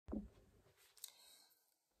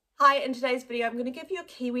Hi, in today's video, I'm going to give you a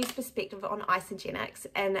Kiwi's perspective on Isagenix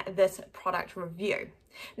and this product review.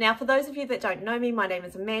 Now, for those of you that don't know me, my name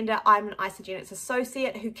is Amanda. I'm an Isagenix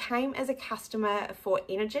associate who came as a customer for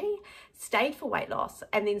energy, stayed for weight loss,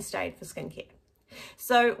 and then stayed for skincare.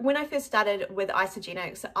 So when I first started with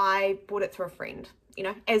Isagenix, I bought it through a friend, you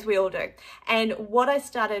know, as we all do. And what I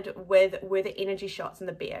started with were the energy shots and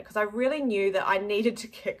the beer, because I really knew that I needed to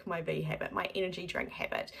kick my B habit, my energy drink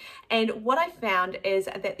habit. And what I found is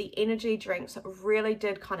that the energy drinks really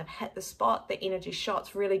did kind of hit the spot. The energy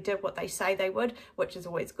shots really did what they say they would, which is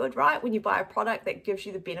always good, right? When you buy a product that gives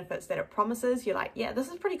you the benefits that it promises, you're like, yeah, this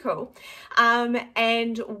is pretty cool.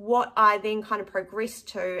 And what I then kind of progressed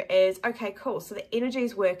to is, okay, cool. So the energy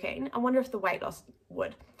is working. I wonder if the weight loss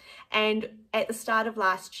would. And at the start of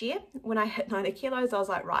last year, when I hit 90 kilos, I was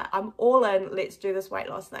like, right, I'm all in, let's do this weight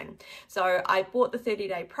loss thing. So I bought the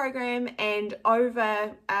 30-day program, and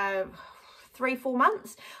over 3-4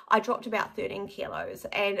 months, I dropped about 13 kilos.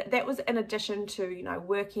 And that was in addition to, you know,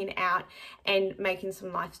 working out and making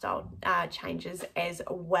some lifestyle changes as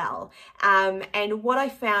well. And what I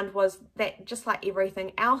found was that just like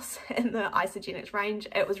everything else in the Isagenix range,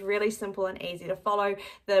 it was really simple and easy to follow.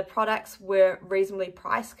 The products were reasonably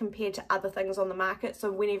priced compared to other things on the market.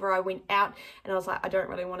 So whenever I went out and I was like, I don't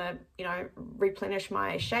really want to, you know, replenish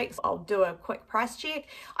my shakes, I'll do a quick price check.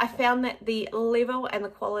 I found that the level and the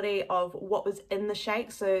quality of what was in the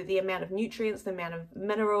shake, so the amount of nutrients, the amount of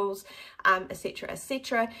minerals, etc.,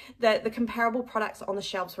 the comparable products on the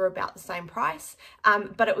shelves were about the same price,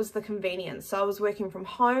 but it was the convenience. So I was working from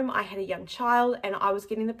home, I had a young child, and I was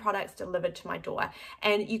getting the products delivered to my door.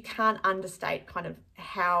 And you can't understate kind of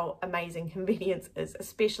how amazing convenience is,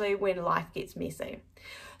 especially when life gets messy.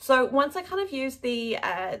 So once I kind of used the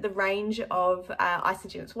range of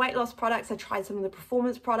Isagenix weight loss products, I tried some of the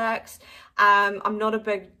performance products. I'm not a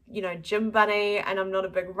big, you know, gym bunny, and I'm not a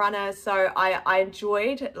big runner, so I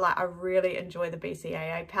really enjoy the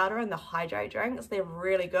BCAA powder and the hydrate drinks. They're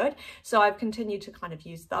really good. So I've continued to kind of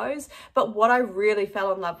use those. But what I really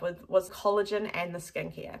fell in love with was collagen and the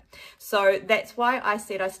skincare. So that's why I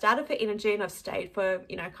said I started for energy and I've stayed for,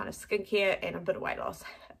 you know, kind of skincare and a bit of weight loss.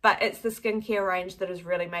 But it's the skincare range that has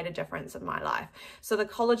really made a difference in my life. So the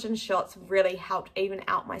collagen shots really helped even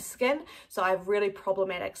out my skin. So I have really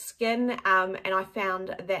problematic skin, and I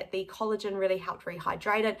found that the collagen really helped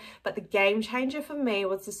rehydrate it. But the game changer for me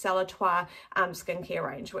was the Celletoi skincare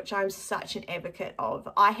range, which I'm such an advocate of.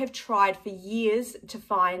 I have tried for years to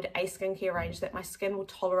find a skincare range that my skin will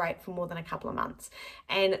tolerate for more than a couple of months.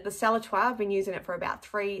 And the Celletoi, I've been using it for about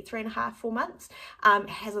 3.5, 4 months,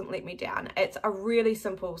 hasn't let me down. It's a really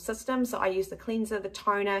simple system. So I use the cleanser, the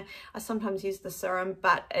toner, I sometimes use the serum,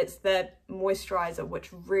 but it's the moisturizer which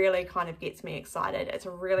really kind of gets me excited. It's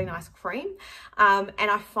a really nice cream, and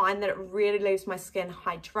I find that it really leaves my skin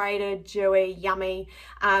hydrated, dewy, yummy,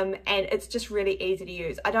 and it's just really easy to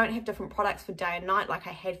use. I don't have different products for day and night like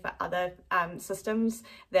I had for other systems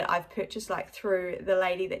that I've purchased, like through the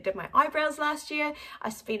lady that did my eyebrows last year. I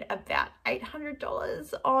spent about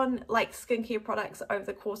 $800 on like skincare products over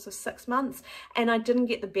the course of 6 months, and I didn't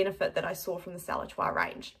get the benefit that I saw from the Celletoi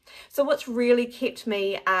range. So what's really kept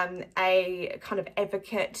me a kind of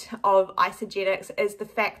advocate of Isagenix is the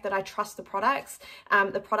fact that I trust the products.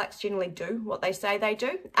 The products generally do what they say they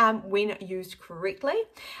do when used correctly.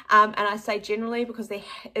 And I say generally because there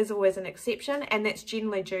is always an exception, and that's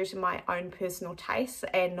generally due to my own personal tastes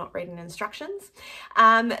and not reading instructions.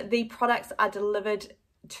 The products are delivered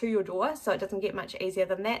to your door, so it doesn't get much easier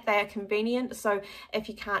than that. They are convenient, so if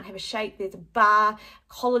you can't have a shake, there's a bar.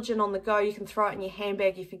 Collagen on the go, you can throw it in your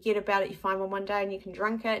handbag, you forget about it, you find one day and you can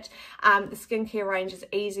drink it. The skincare range is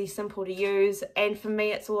easy, simple to use, and for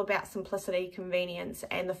me it's all about simplicity, convenience,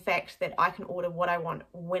 and the fact that I can order what I want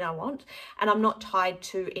when I want, and I'm not tied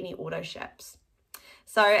to any auto ships.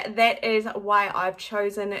 So that is why I've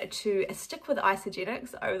chosen to stick with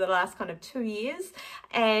Isagenix over the last kind of 2 years,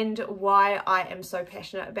 and why I am so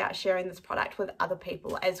passionate about sharing this product with other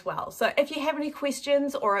people as well. So if you have any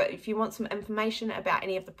questions, or if you want some information about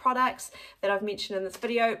any of the products that I've mentioned in this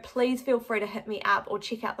video, please feel free to hit me up or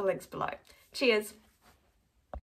check out the links below. Cheers.